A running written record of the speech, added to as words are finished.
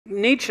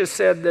Nietzsche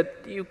said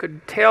that you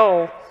could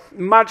tell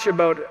much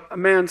about a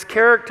man's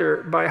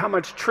character by how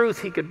much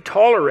truth he could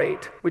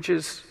tolerate, which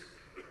is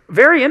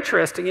very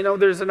interesting. You know,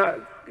 there's an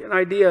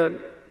idea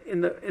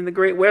in the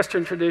great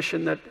Western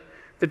tradition that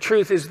the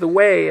truth is the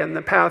way and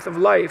the path of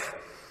life,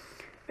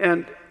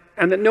 and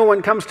that no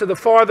one comes to the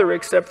Father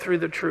except through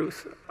the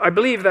truth. I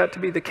believe that to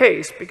be the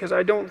case, because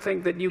I don't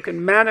think that you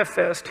can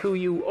manifest who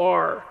you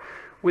are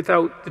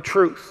without the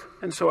truth.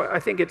 And so I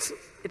think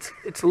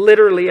it's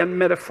literally and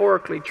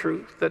metaphorically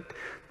truth, that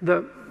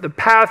the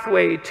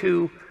pathway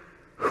to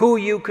who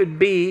you could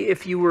be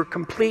if you were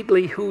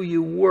completely who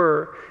you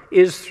were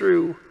is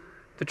through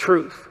the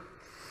truth.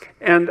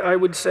 And I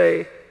would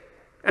say,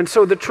 and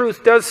so the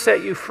truth does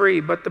set you free,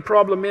 but the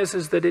problem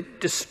is that it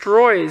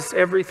destroys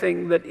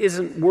everything that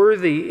isn't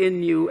worthy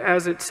in you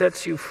as it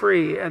sets you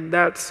free, and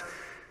that's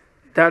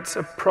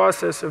a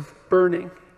process of burning.